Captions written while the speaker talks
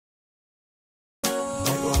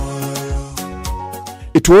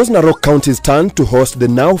It was Narok County's turn to host the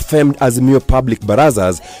now famed Azimio public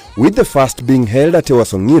barazas, with the first being held at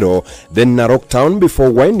Ewasongiro, then Narok town, before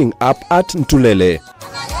winding up at Ntulele.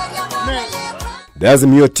 The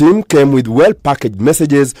Azimio team came with well-packaged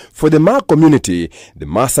messages for the Maa community, the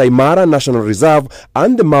Maasai Mara National Reserve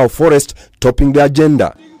and the Mau Forest topping the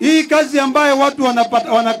agenda. Hii kazi ambayo watu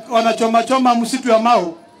wanachoma msitu ya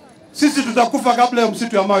Mau, sisi tutakufa kabla ya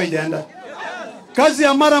msitu ya Mau ijaenda. Kazi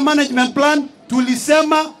ya Mara Management Plan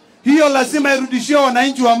tulisema hiyo lazima irudishiwe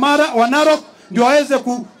wananchi wa Narok ndio waweze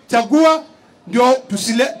kuchagua, ndio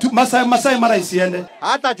Maasai Mara isiende.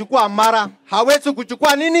 Hata chukua Mara, hawezi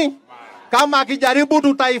kuchukua nini? Kama akijaribu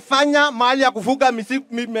tutaifanya mahali ya kufuga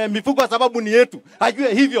mifugo sababu ni yetu.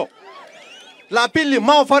 Hajue hivyo. La pili,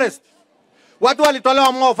 Mau Forest. Watu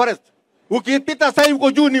walitolewa Mau Forest. Ukipita sasa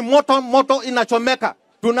huko juu ni moto inachomeka.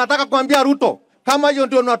 Tunataka kuambia Ruto, kama hiyo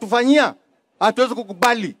ndio unatufanyia, hatuwezi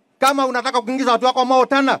kukubali. Kama unataka kuingiza watu wako Mau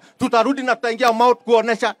tena, tutarudi na tutaingia Mau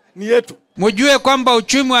kuonesha ni yetu. Mjue kwamba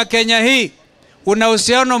uchumi wa Kenya hii una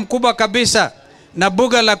uhusiano mkubwa kabisa na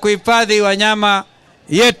buga la kuhifadhi wanyama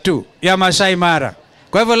yetu ya Maasai Mara.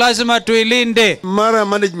 Kwa hivyo lazima tuilinde Mara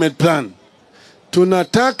Management Plan.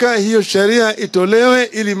 Tunataka hiyo sheria itolewe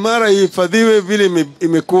ili Mara ihifadhiwe vile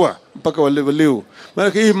imekuwa mpaka leo. Maana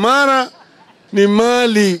hii Mara ni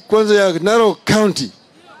mali kwanza ya Narok County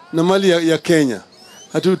na mali ya Kenya.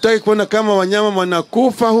 Hatutaki kuona kama wanyama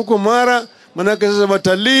wanakufa huko Mara, maana sasa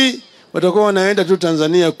watalii watakuwa wanaenda tu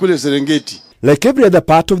Tanzania kule Serengeti. Like every other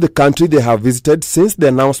part of the country they have visited since the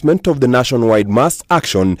announcement of the nationwide mass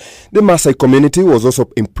action, the Maasai community was also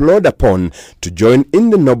implored upon to join in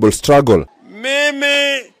the noble struggle.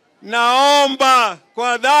 Mimi naomba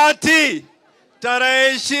kwa dhati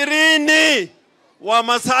tarehe 20 wa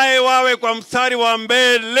Maasai wawe kwa mstari wa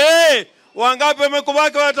mbele. Wangapi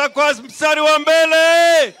wamekubaki watakuwa mstari wa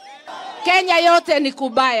mbele? Kenya yote ni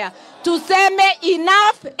kubaya. Tuseme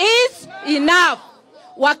enough is enough.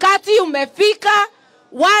 Wakati umefika,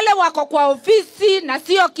 wale wako kwa ofisi na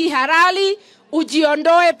sio kihalali,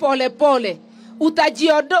 ujiondoe pole pole.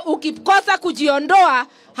 Ukikosa kujiondoa,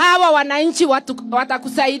 hawa wananchi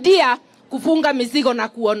watakusaidia kufunga mizigo na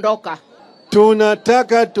kuondoka.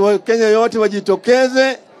 Tunataka Kenya yote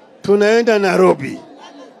wajitokeze, tunaenda Nairobi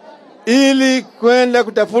ili kwenda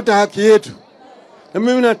kutafuta haki yetu. Na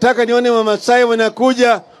mimi nataka nione Maasai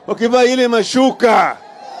wanakuja wakivaa ile mashuka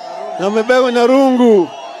na wamebeba na rungu.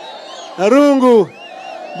 Na rungu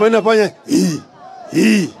wanafanya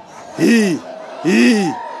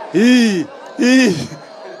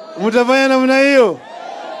mtafanya namna hiyo.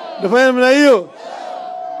 Mtafanya namna hiyo.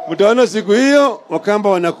 Mtaona siku hiyo Wakamba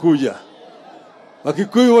wanakuja.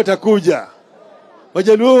 Wakikuyu watakuja.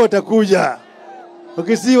 Wajaluo watakuja.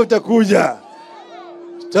 Wakisii watakuja.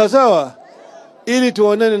 Sawa? Ili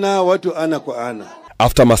tuonane na watu ana kwa ana.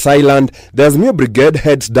 After Maasai Land, the Azimio Brigade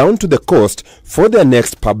heads down to the coast for their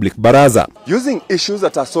next public baraza. Using issues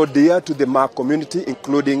that are so dear to the Maa community,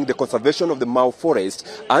 including the conservation of the Mau Forest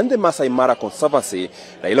and the Maasai Mara Conservancy,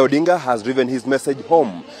 Raila Odinga has driven his message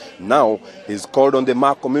home. Now, he's called on the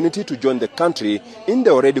Maa community to join the country in the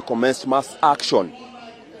already commenced mass action.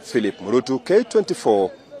 Philip Murutu,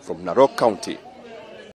 K24, from Narok County.